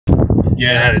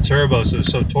Yeah. It had a turbo, so it was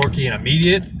so torquey and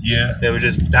immediate. Yeah. It would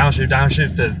just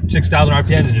downshift to 6,000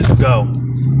 RPMs and just go.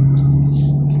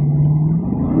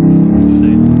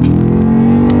 See?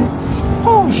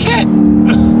 Oh shit!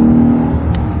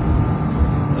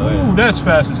 Oh, yeah. Ooh, that's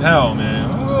fast as hell, man.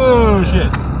 Oh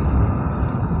shit.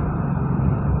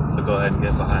 So go ahead and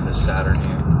get behind the Saturn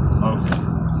here. Okay.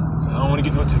 I don't want to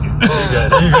get no ticket.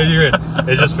 You're good.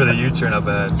 It's just for the U-turn up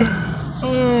ahead.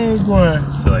 Oh boy.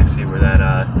 So like, see where that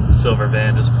silver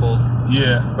van just pulled?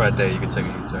 Yeah. Right there, you can take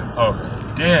a U-turn. Okay.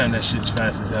 Damn, that shit's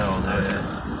fast as hell, man. Oh,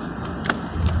 yeah.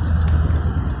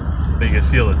 But you can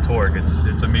feel the torque.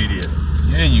 It's immediate.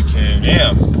 Yeah, you can.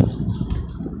 Damn.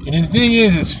 And then the thing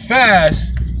is, it's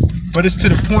fast, but it's to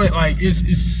the point like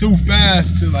it's so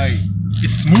fast to like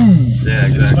it's smooth. Yeah,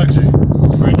 exactly.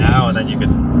 Right now, and then you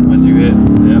can once you hit,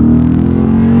 yeah.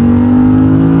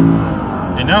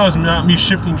 And now it's not me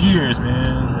shifting gears,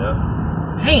 man. Yep.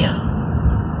 Damn.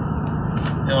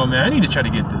 Yo, man, I need to try to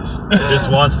get this. It just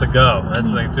wants to go.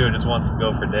 That's the thing too. It just wants to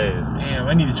go for days. Damn,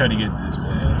 I need to try to get this,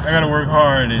 man. I gotta work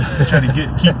hard and try to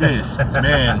keep this. 'Cause,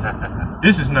 man,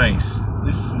 this is nice.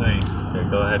 This is nice. Okay,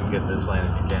 go ahead and get this lane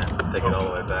if you can. Take it all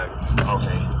the way back.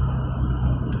 Okay.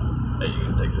 Hey, you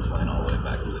can take this lane all the way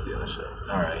back to the dealership.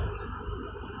 All right.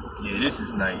 Yeah, this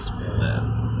is nice, man. Yeah.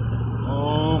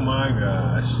 Oh my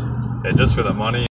gosh. And just for the money.